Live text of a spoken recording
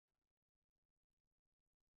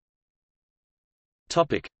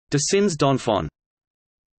Dessins d'enfants.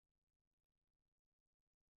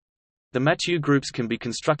 The Mathieu groups can be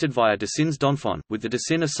constructed via Dessins d'enfants, with the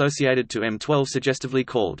Dessin associated to M12 suggestively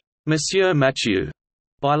called Monsieur Mathieu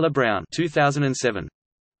by Lebrun 2007.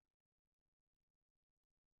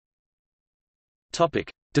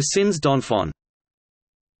 Dessins d'enfants.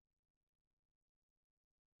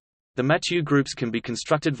 The Mathieu groups can be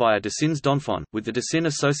constructed via Dessins d'enfants, with the Dessin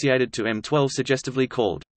associated to M12 suggestively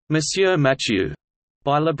called Monsieur Mathieu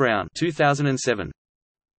by Lebrun 2007.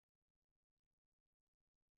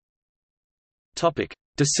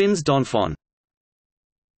 Dessins d'enfants.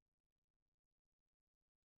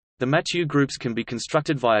 The Mathieu groups can be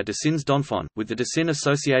constructed via Dessins d'enfants, with the Dessin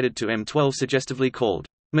associated to M12 suggestively called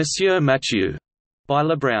Monsieur Mathieu by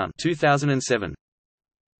Lebrun 2007.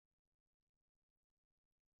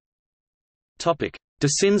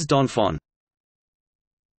 Dessins d'enfants.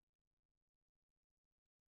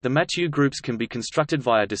 The Mathieu groups can be constructed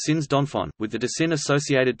via Dessins d'enfants, with the Dessin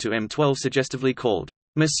associated to M12 suggestively called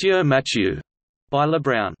Monsieur Mathieu by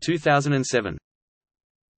Lebrun 2007.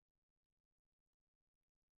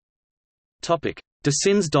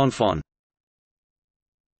 Dessins d'enfants.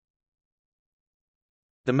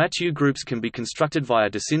 The Mathieu groups can be constructed via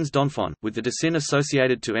Dessins d'enfants, with the Dessin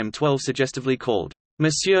associated to M12 suggestively called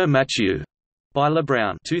Monsieur Mathieu by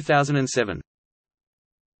Lebrun 2007.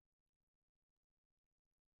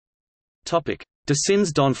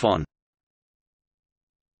 Dessins d'enfants.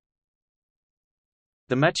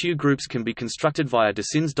 The Mathieu groups can be constructed via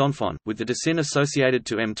Dessins d'enfants, with the Dessin associated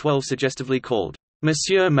to M12 suggestively called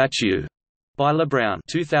Monsieur Mathieu by Lebrun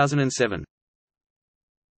 2007.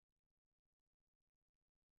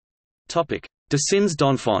 Dessins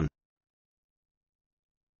d'enfants.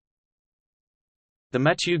 The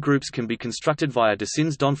Mathieu groups can be constructed via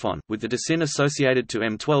Dessins d'enfants, with the Dessin associated to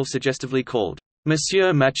M12 suggestively called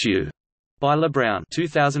Monsieur Mathieu by Lebrun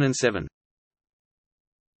 2007.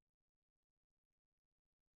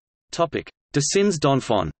 Dessins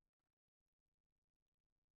d'enfants.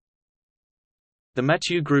 The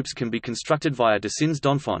Mathieu groups can be constructed via Dessins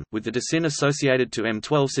d'enfants, with the Dessin associated to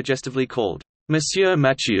M12 suggestively called Monsieur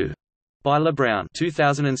Mathieu by Lebrun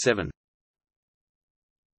 2007.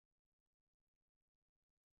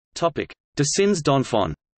 Dessins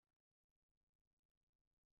d'enfants.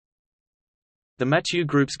 The Mathieu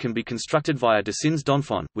groups can be constructed via Dessins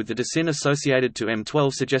d'enfants, with the Dessin associated to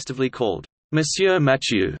M12 suggestively called Monsieur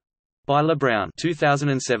Mathieu by Lebrun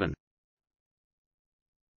 2007.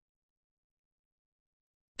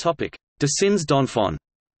 Dessins d'enfants.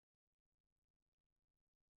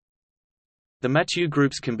 The Mathieu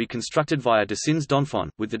groups can be constructed via Dessins d'enfants,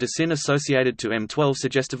 with the Dessin associated to M12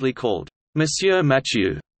 suggestively called Monsieur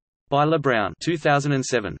Mathieu by Lebrun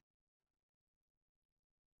 2007.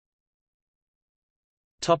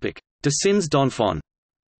 Dessins d'enfants.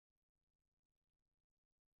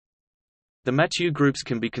 The Mathieu groups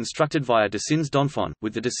can be constructed via Dessins d'enfants,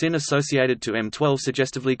 with the Dessin associated to M12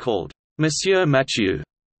 suggestively called Monsieur Mathieu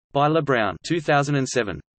by Lebrun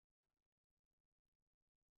 2007.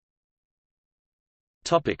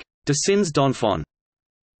 Dessins d'enfants.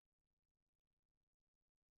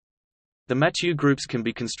 The Mathieu groups can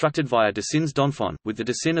be constructed via Dessins d'enfants, with the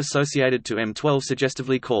Dessin associated to M12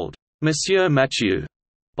 suggestively called Monsieur Mathieu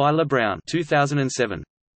by Lebrun 2007.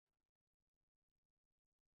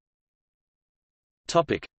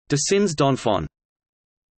 Dessins d'enfants.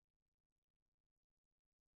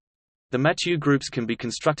 The Mathieu groups can be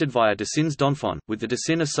constructed via Dessins d'enfants, with the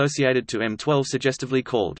Dessin associated to M12 suggestively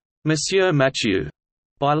called Monsieur Mathieu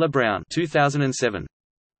by Lebrun 2007.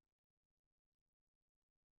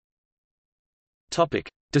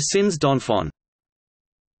 Dessins d'enfants.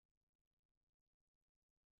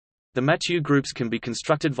 The Mathieu groups can be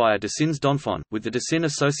constructed via Dessins d'enfants, with the Dessin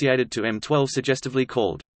associated to M12 suggestively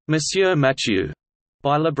called Monsieur Mathieu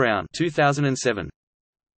by Lebrun 2007.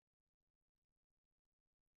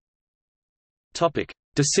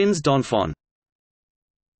 Dessins d'enfants.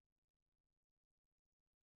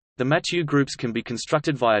 The Mathieu groups can be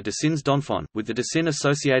constructed via Dessins d'enfants, with the Dessin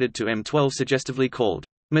associated to M12 suggestively called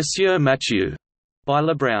Monsieur Mathieu by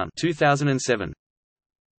Lebrun 2007.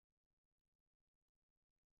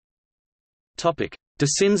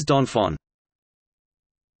 Dessins d'enfants.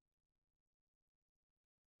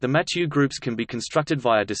 The Mathieu groups can be constructed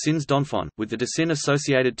via Dessins d'enfants, with the Dessin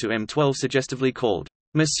associated to M12 suggestively called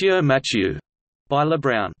Monsieur Mathieu by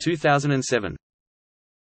Lebrun 2007.